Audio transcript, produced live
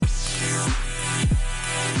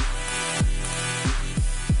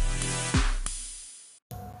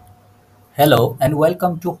Hello and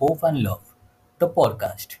welcome to Hope and Love, the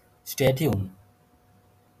podcast. Stay tuned.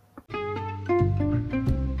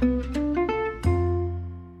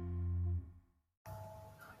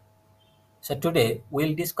 So today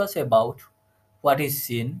we'll discuss about what is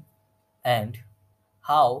sin and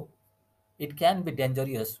how it can be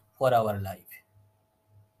dangerous for our life.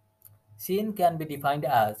 Sin can be defined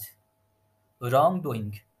as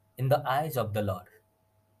wrongdoing in the eyes of the Lord.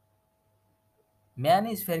 Man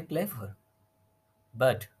is very clever,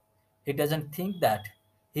 but he doesn't think that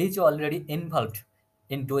he is already involved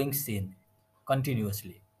in doing sin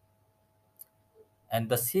continuously. And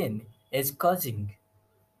the sin is causing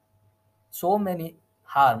so many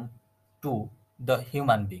harm to the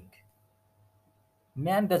human being.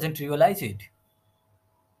 Man doesn't realize it,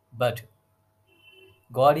 but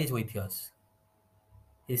God is with us.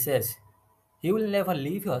 He says He will never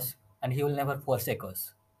leave us and He will never forsake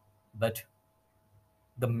us. But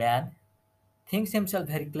the man thinks himself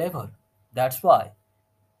very clever. That's why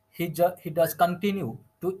he does continue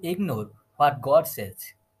to ignore what God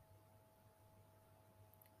says.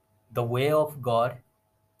 The way of God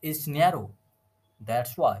is narrow.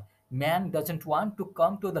 That's why man doesn't want to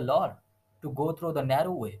come to the Lord to go through the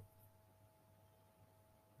narrow way.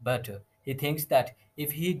 But he thinks that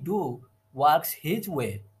if he do works his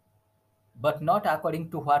way, but not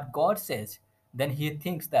according to what God says, then he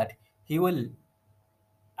thinks that he will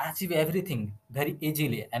achieve everything very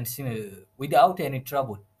easily and without any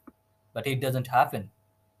trouble. But it doesn't happen.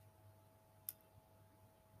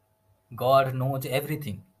 God knows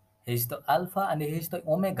everything. He is the Alpha and He is the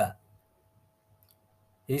Omega.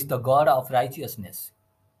 He is the God of righteousness.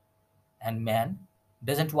 And man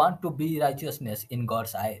doesn't want to be righteousness in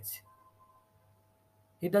God's eyes.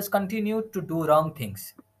 He does continue to do wrong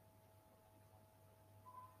things.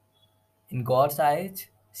 In God's eyes,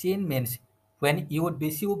 sin means when you would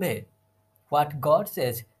disobey what God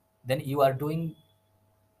says, then you are doing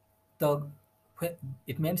the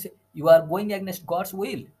it means you are going against God's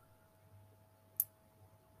will.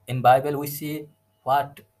 In Bible we see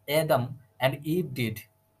what Adam and Eve did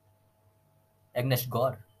against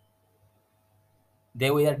God.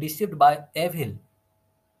 They were deceived by evil,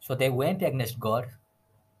 so they went against God.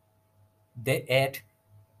 They ate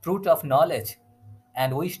fruit of knowledge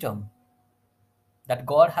and wisdom that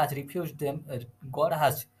God has refused them. God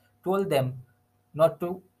has told them not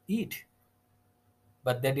to eat,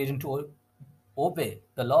 but they didn't obey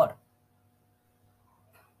the Lord.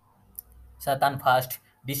 Satan first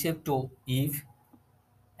deceived to Eve,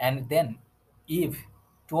 and then Eve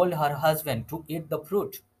told her husband to eat the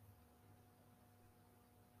fruit.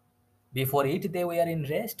 Before it, they were in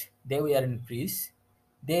rest, they were in peace,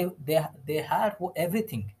 they had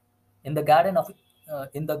everything in the garden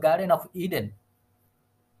of Eden.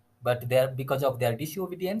 But there, because of their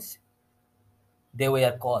disobedience, they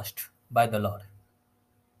were cursed by the Lord.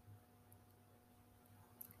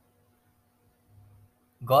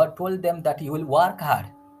 God told them that you will work hard,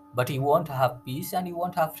 but you won't have peace and you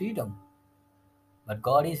won't have freedom. But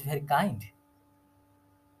God is very kind.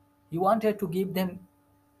 He wanted to give them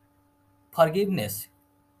forgiveness.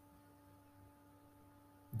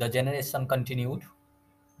 The generation continued.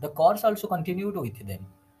 The curse also continued with them.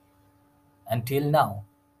 Until now,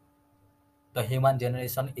 the human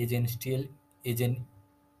generation is in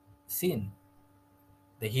sin.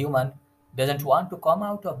 The human doesn't want to come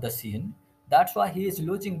out of the sin. That's why he is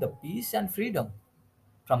losing the peace and freedom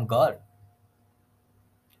from God.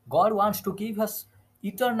 God wants to give us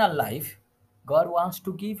eternal life. God wants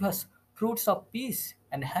to give us fruits of peace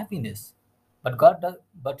and happiness. But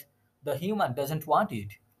the human doesn't want it.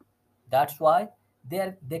 That's why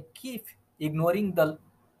they keep ignoring the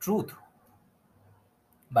truth.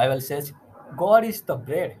 Bible says God is the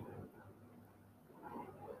bread.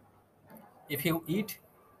 If you eat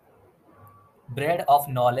bread of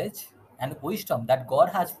knowledge and wisdom that God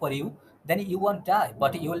has for you, then you won't die,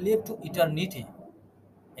 but you will live to eternity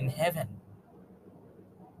in heaven.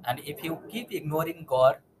 And if you keep ignoring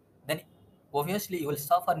God, then obviously you will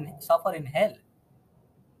suffer in hell.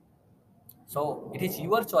 So it is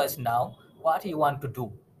your choice now what you want to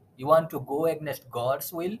do. You want to go against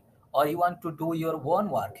God's will or you want to do your own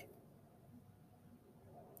work.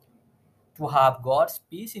 To have God's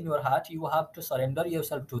peace in your heart, you have to surrender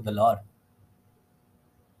yourself to the Lord.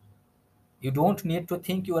 You don't need to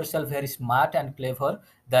think yourself very smart and clever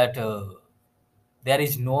that there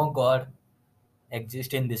is no God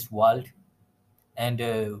exist in this world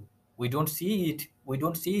and we don't see it, we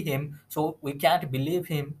don't see him, so we can't believe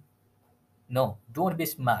him. No, don't be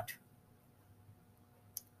smart.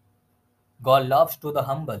 God loves to the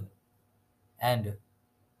humble and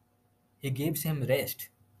he gives him rest.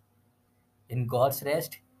 In God's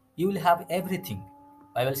rest, you will have everything.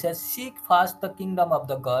 Bible says, seek first the kingdom of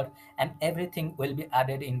the God, and everything will be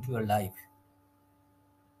added into your life.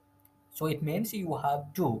 So it means you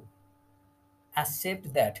have to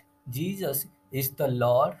accept that Jesus is the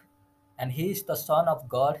Lord and He is the Son of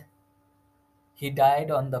God. He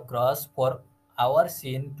died on the cross for our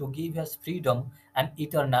sin to give us freedom and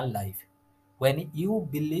eternal life. When you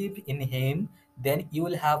believe in Him, then you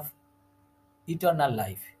will have eternal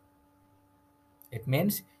life. It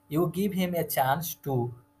means you give Him a chance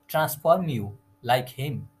to transform you like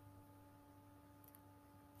Him.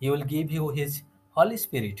 He will give you His Holy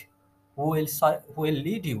Spirit who will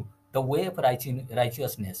lead you the way of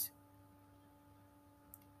righteousness.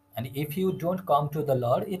 And if you don't come to the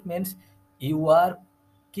Lord, it means you are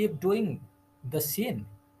keep doing the sin.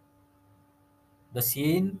 The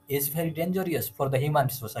sin is very dangerous for the human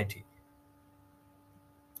society.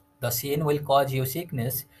 The sin will cause you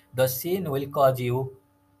sickness. The sin will cause you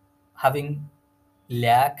having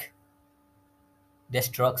lack,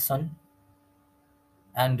 destruction,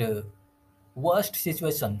 and worst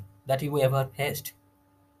situation that you ever faced.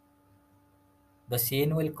 The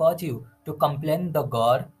sin will cause you to complain the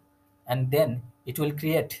God, and then it will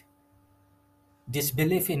create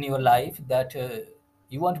disbelief in your life that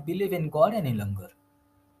you won't believe in God any longer.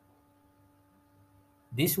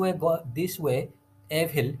 This way,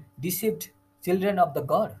 evil deceived children of the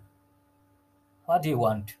God. What do you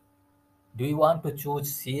want? Do you want to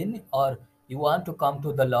choose sin, or you want to come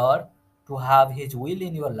to the Lord to have His will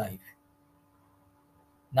in your life?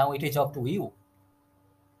 Now it is up to you.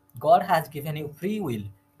 God has given you free will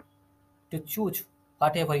to choose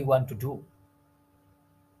whatever you want to do.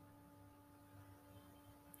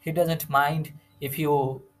 He doesn't mind if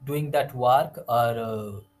you doing that work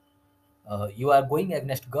or you are going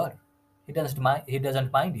against God. He doesn't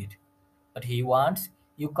mind it, but He wants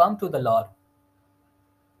you come to the Lord.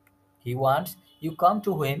 He wants you come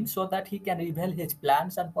to Him so that He can reveal His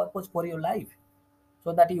plans and purpose for your life,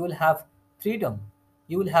 so that you will have freedom,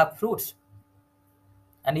 you will have fruits,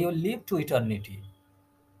 and you will live to eternity.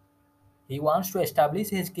 He wants to establish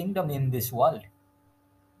His kingdom in this world,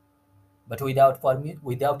 but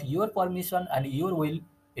without your permission and your will,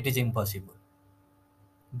 it is impossible.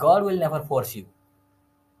 God will never force you.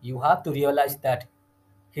 You have to realize that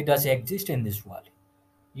He does exist in this world.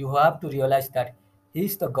 You have to realize that He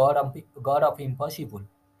is the God of impossible.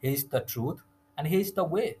 He is the truth and He is the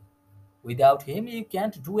way. Without Him, you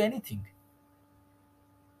can't do anything.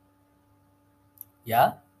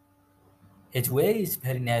 Yeah, His way is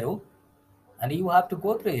very narrow and you have to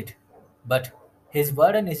go through it. But His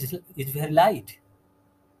burden is very light.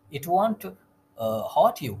 It won't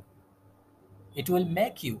hurt you, it will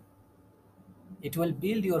make you, it will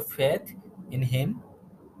build your faith in Him,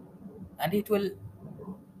 and it will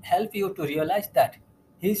help you to realize that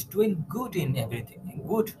He's doing good in everything,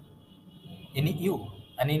 good in you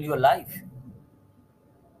and in your life.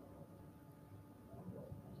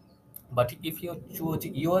 But if you choose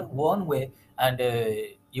your own way and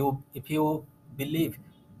if you believe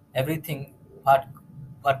everything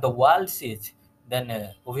what the world says, then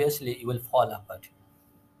obviously you will fall apart.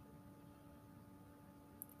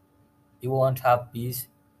 You won't have peace.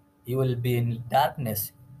 You will be in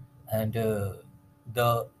darkness, and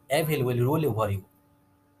the evil will rule over you.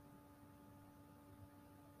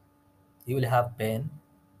 You will have pain.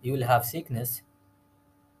 You will have sickness,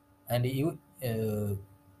 and it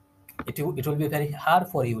will be very hard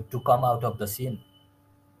for you to come out of the sin.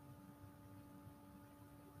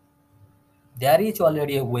 There is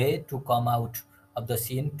already a way to come out of the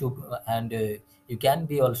sin and you can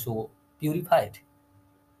be also purified.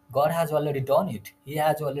 God has already done it. He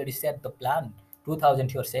has already set the plan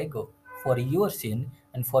 2000 years ago for your sin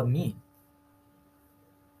and for me.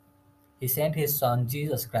 He sent His Son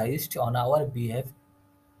Jesus Christ on our behalf,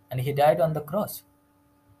 and He died on the cross.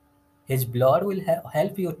 His blood will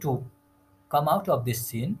help you to come out of this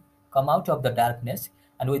sin, come out of the darkness,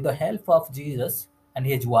 and with the help of Jesus and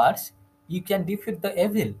His words, you can defeat the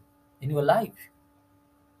evil in your life.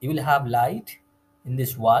 You will have light in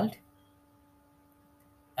this world,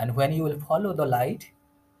 and when you will follow the light,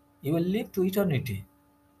 you will live to eternity.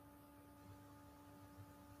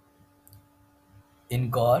 In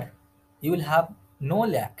God, you will have no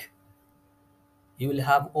lack. You will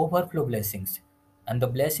have overflow blessings, and the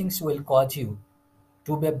blessings will cause you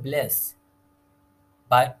to be blessed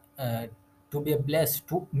by to be blessed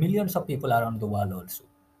to millions of people around the world also.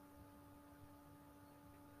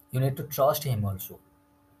 You need to trust Him also.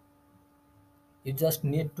 You just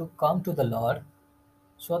need to come to the Lord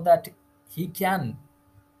so that He can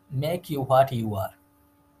make you what you are.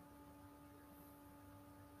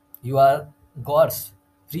 You are God's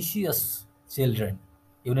precious children.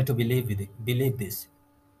 You need to believe this.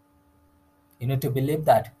 You need to believe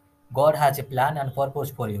that God has a plan and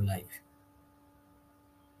purpose for your life.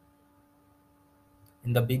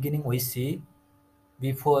 In the beginning, we see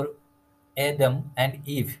before Adam and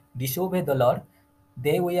Eve disobeyed the Lord,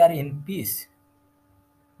 they were in peace.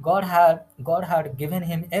 God had given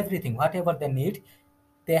him everything, whatever they need,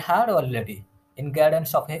 they had already in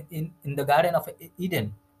the Garden of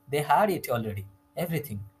Eden. They had it already,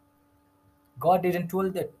 everything. God didn't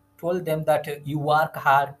told them that you work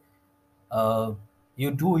hard, uh,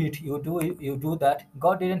 you do it, you do that.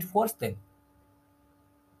 God didn't force them.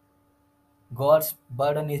 God's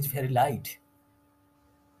burden is very light,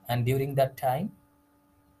 and during that time,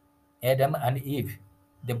 Adam and Eve,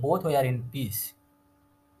 they both were in peace.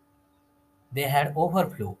 They had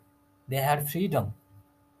overflow, they had freedom,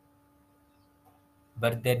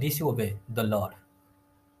 but they disobeyed the Lord.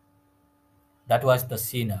 That was the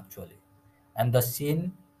sin actually. And the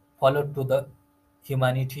sin followed to the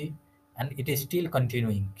humanity, and it is still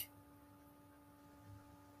continuing.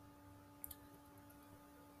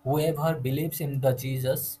 Whoever believes in the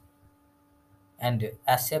Jesus and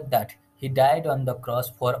accept that he died on the cross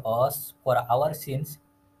for us, for our sins,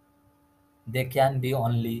 they can be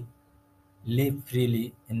only live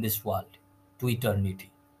freely in this world to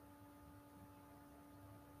eternity.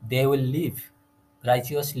 They will live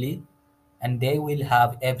righteously, and they will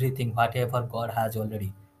have everything whatever God has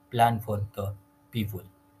already planned for the people.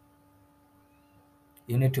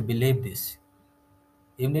 You need to believe this.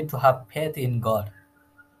 You need to have faith in God.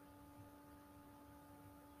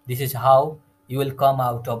 This is how you will come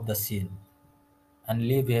out of the sin and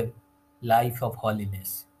live a life of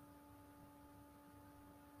holiness.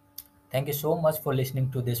 Thank you so much for listening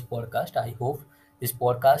to this podcast. I hope this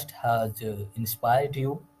podcast has inspired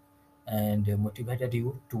you and motivated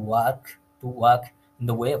you to walk in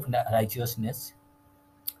the way of righteousness.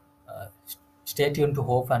 Stay tuned to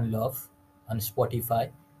Hope and Love on Spotify,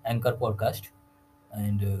 Anchor Podcast,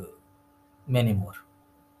 and many more.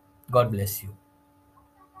 God bless you.